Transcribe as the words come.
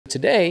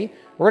Today,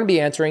 we're going to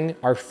be answering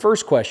our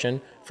first question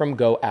from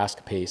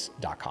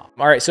goaskpace.com.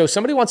 All right, so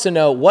somebody wants to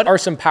know, what are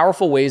some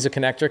powerful ways a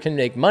connector can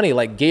make money,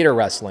 like gator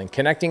wrestling,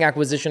 connecting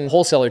acquisition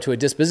wholesaler to a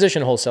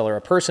disposition wholesaler,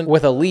 a person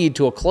with a lead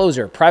to a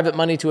closer, private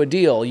money to a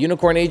deal,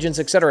 unicorn agents,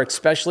 etc.,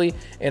 especially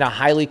in a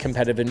highly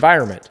competitive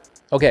environment?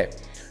 Okay,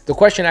 the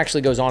question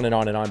actually goes on and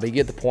on and on, but you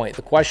get the point.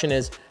 The question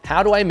is,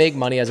 how do I make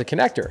money as a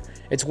connector?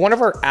 It's one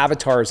of our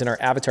avatars in our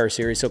avatar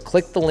series, so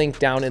click the link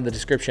down in the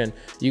description.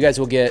 You guys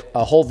will get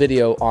a whole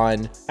video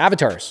on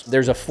avatars.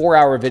 There's a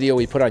 4-hour video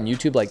we put on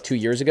YouTube like 2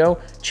 years ago,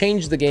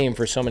 changed the game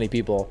for so many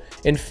people.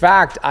 In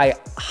fact, I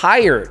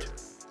hired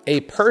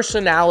a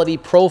personality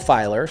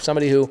profiler,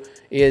 somebody who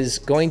is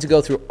going to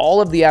go through all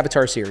of the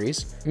avatar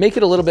series, make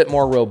it a little bit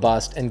more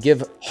robust, and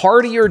give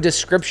heartier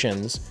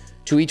descriptions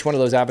to each one of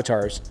those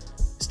avatars.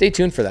 Stay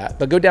tuned for that,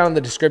 but go down in the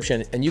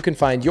description and you can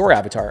find your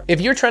avatar. If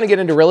you're trying to get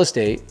into real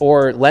estate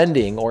or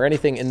lending or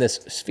anything in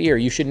this sphere,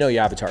 you should know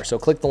your avatar. So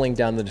click the link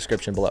down in the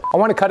description below. I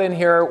want to cut in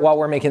here while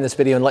we're making this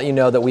video and let you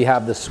know that we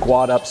have the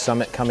Squad Up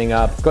Summit coming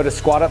up. Go to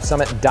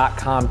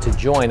squadupsummit.com to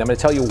join. I'm going to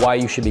tell you why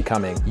you should be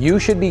coming. You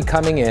should be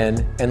coming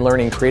in and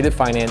learning creative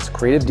finance,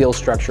 creative deal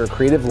structure,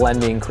 creative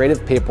lending,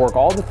 creative paperwork,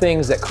 all the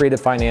things that creative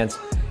finance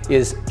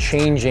is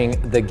changing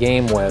the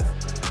game with.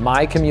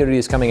 My community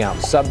is coming out.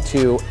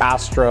 Subto,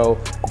 Astro,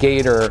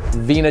 Gator,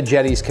 Vina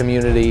Jetty's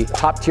community,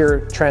 top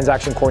tier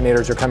transaction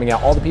coordinators are coming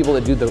out. All the people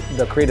that do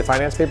the creative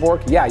finance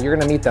paperwork, yeah, you're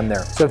gonna meet them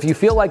there. So if you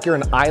feel like you're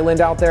an island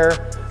out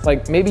there,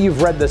 like maybe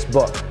you've read this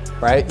book,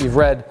 right? You've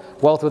read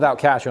Wealth Without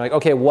Cash. You're like,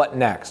 okay, what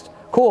next?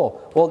 Cool.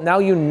 Well, now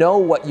you know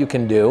what you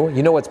can do.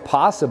 You know what's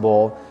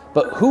possible.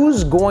 But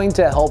who's going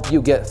to help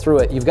you get through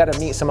it? You've got to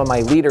meet some of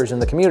my leaders in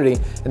the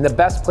community, and the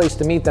best place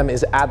to meet them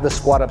is at the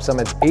Squad Up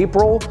Summit,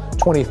 April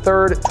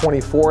 23rd,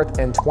 24th,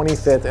 and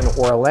 25th in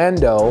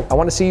Orlando. I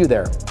want to see you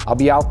there. I'll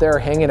be out there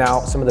hanging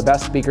out, some of the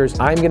best speakers.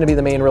 I'm going to be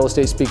the main real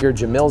estate speaker.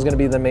 Jamil's going to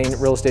be the main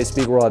real estate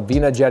speaker. We'll have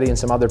Vina Jetty and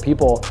some other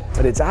people,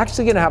 but it's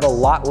actually going to have a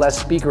lot less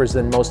speakers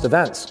than most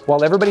events.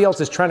 While everybody else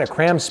is trying to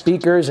cram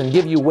speakers and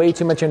give you way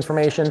too much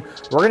information,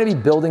 we're going to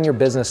be building your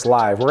business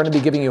live. We're going to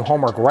be giving you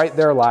homework right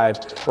there live.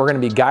 We're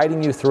going to be guiding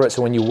you through it,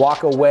 so when you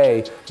walk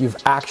away, you've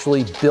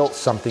actually built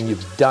something,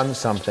 you've done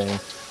something,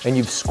 and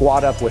you've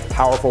squad up with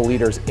powerful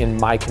leaders in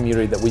my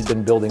community that we've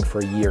been building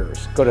for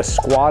years. Go to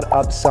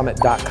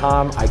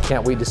squadupsummit.com. I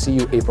can't wait to see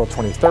you April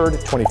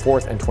 23rd,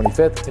 24th, and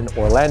 25th in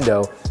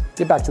Orlando.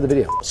 Get back to the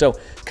video. So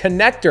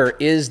connector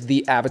is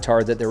the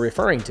avatar that they're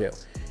referring to.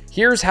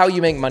 Here's how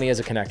you make money as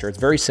a connector. It's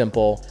very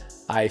simple.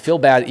 I feel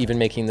bad even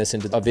making this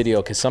into a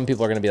video because some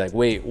people are gonna be like,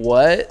 wait,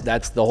 what?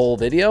 That's the whole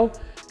video?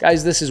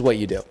 Guys, this is what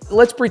you do.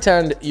 Let's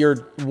pretend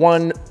you're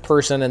one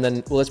person, and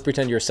then let's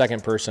pretend you're a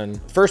second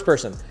person. First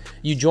person,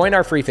 you join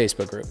our free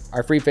Facebook group.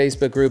 Our free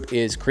Facebook group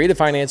is Creative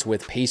Finance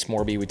with Pace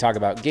Morby. We talk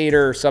about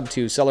Gator,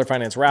 Subto, seller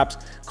finance, wraps,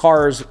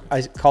 cars.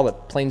 I call it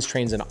planes,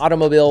 trains, and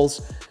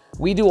automobiles.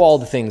 We do all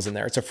the things in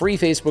there. It's a free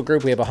Facebook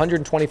group. We have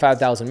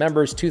 125,000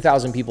 members,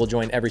 2,000 people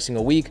join every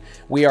single week.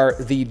 We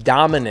are the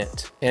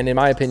dominant, and in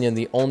my opinion,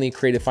 the only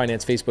creative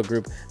finance Facebook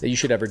group that you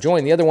should ever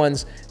join. The other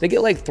ones, they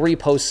get like 3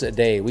 posts a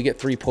day. We get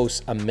 3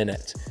 posts a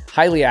minute.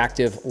 Highly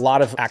active, a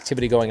lot of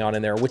activity going on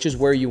in there, which is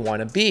where you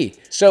want to be.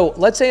 So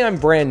let's say I'm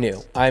brand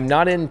new. I'm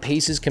not in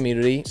Pace's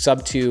community,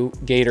 Subto,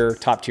 Gator,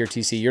 Top Tier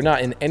TC. You're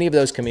not in any of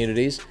those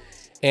communities.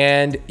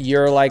 And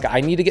you're like, I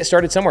need to get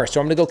started somewhere.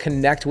 So I'm gonna go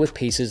connect with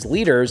Pace's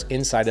leaders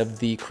inside of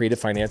the Creative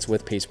Finance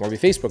with Pace Morby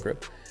Facebook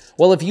group.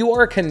 Well, if you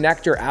are a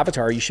connector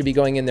avatar, you should be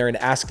going in there and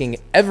asking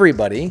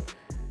everybody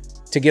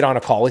to get on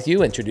a call with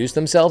you, introduce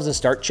themselves, and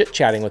start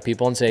chit-chatting with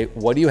people and say,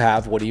 what do you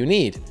have? What do you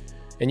need?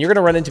 And you're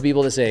gonna run into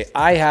people that say,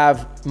 I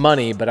have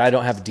money, but I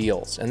don't have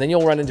deals. And then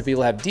you'll run into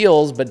people that have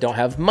deals, but don't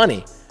have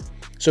money.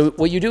 So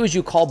what you do is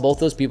you call both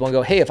those people and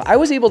go, hey, if I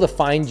was able to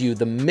find you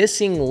the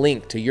missing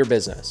link to your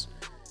business,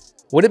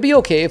 would it be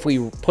okay if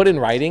we put in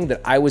writing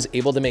that I was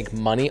able to make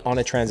money on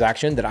a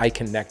transaction that I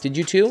connected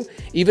you to,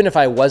 even if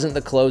I wasn't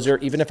the closer,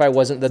 even if I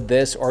wasn't the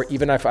this, or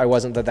even if I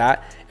wasn't the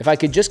that? If I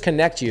could just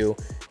connect you,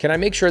 can I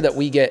make sure that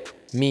we get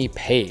me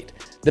paid?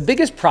 The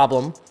biggest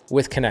problem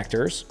with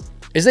connectors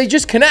is they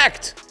just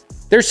connect.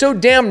 They're so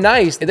damn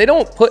nice. They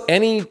don't put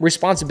any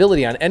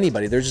responsibility on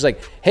anybody. They're just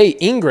like, hey,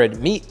 Ingrid,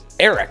 meet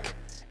Eric.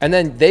 And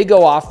then they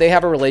go off, they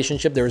have a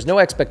relationship. There was no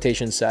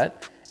expectation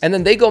set. And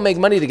then they go make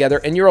money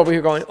together, and you're over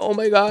here going, oh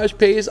my gosh,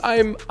 Pace,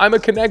 I'm a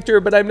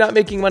connector, but I'm not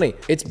making money.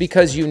 It's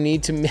because you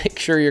need to make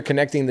sure you're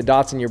connecting the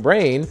dots in your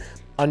brain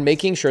on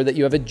making sure that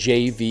you have a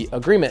JV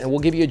agreement. And we'll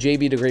give you a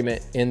JV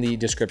agreement in the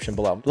description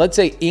below. Let's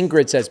say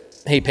Ingrid says,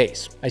 hey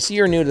Pace, I see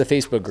you're new to the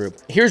Facebook group.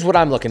 Here's what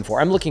I'm looking for.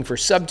 I'm looking for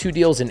Subto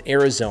deals in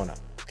Arizona.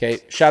 Okay,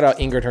 shout out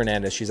Ingrid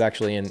Hernandez. She's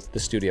actually in the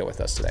studio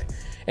with us today.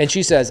 And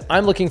she says,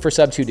 I'm looking for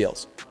Subto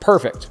deals.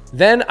 Perfect.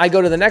 Then I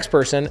go to the next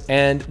person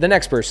and the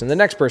next person, the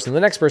next person, the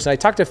next person. I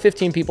talk to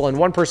 15 people and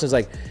one person's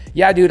like,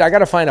 yeah, dude, I got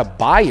to find a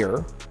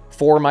buyer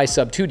for my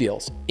Subto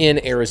deals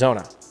in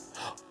Arizona.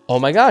 Oh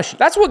my gosh,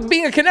 that's what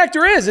being a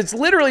connector is. It's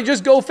literally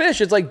just go fish.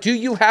 It's like, do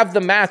you have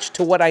the match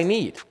to what I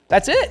need?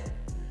 That's it.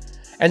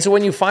 And so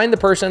when you find the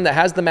person that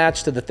has the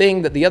match to the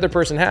thing that the other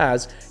person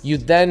has, you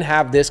then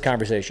have this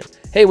conversation.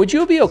 Hey, would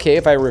you be okay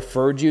if I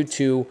referred you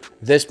to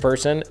this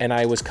person and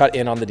I was cut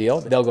in on the deal?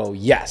 They'll go,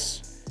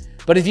 yes.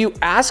 But if you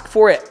ask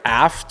for it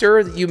after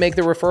you make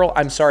the referral,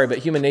 I'm sorry, but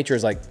human nature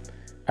is like,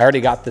 I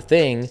already got the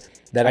thing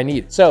that I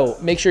need. So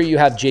make sure you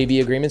have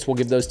JV agreements. We'll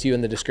give those to you in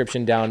the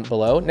description down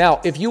below.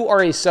 Now, if you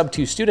are a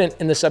Subto student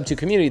in the Subto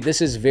community, this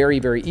is very,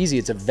 very easy.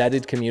 It's a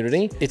vetted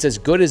community. It's as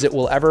good as it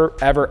will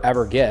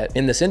ever get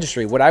in this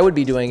industry. What I would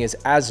be doing is,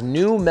 as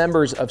new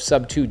members of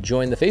Subto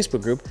join the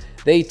Facebook group,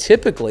 they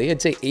typically,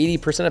 I'd say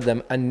 80% of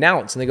them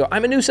announce and they go,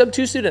 I'm a new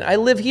Subto student. I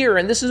live here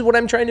and this is what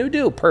I'm trying to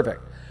do.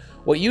 Perfect.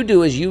 What you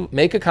do is you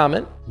make a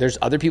comment. There's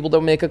other people that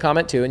make a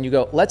comment too, and you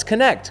go, let's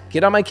connect.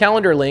 Get on my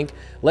calendar link.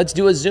 Let's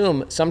do a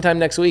Zoom sometime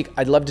next week.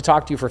 I'd love to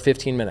talk to you for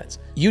 15 minutes.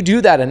 You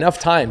do that enough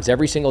times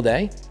every single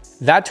day,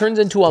 that turns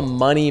into a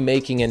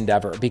money-making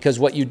endeavor, because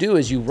what you do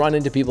is you run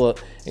into people,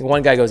 and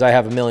one guy goes, I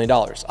have $1 million.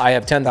 I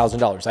have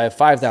 $10,000. I have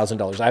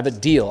 $5,000. I have a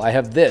deal. I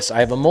have this. I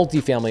have a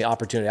multifamily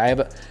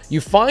opportunity. You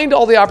find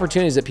all the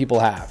opportunities that people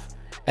have.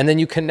 And then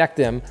you connect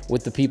them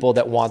with the people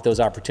that want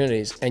those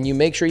opportunities, and you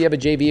make sure you have a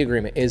JV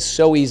agreement. It is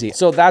so easy.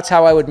 So that's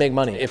how I would make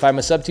money. If I'm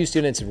a Subto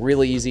student, it's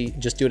really easy.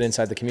 Just do it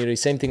inside the community.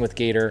 Same thing with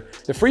Gator.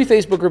 The free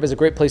Facebook group is a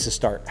great place to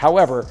start.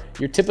 However,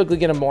 you're typically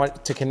going to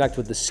want to connect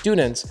with the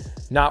students,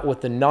 not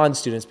with the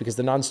non-students, because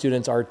the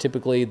non-students are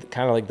typically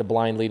kind of like the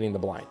blind leading the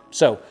blind.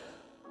 So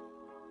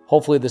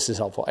hopefully this is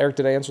helpful. Eric,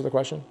 did I answer the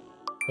question?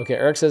 Okay,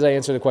 Eric says I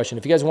answered the question.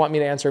 If you guys want me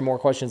to answer more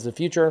questions in the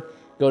future,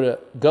 go to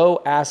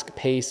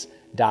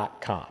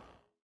goaskpace.com.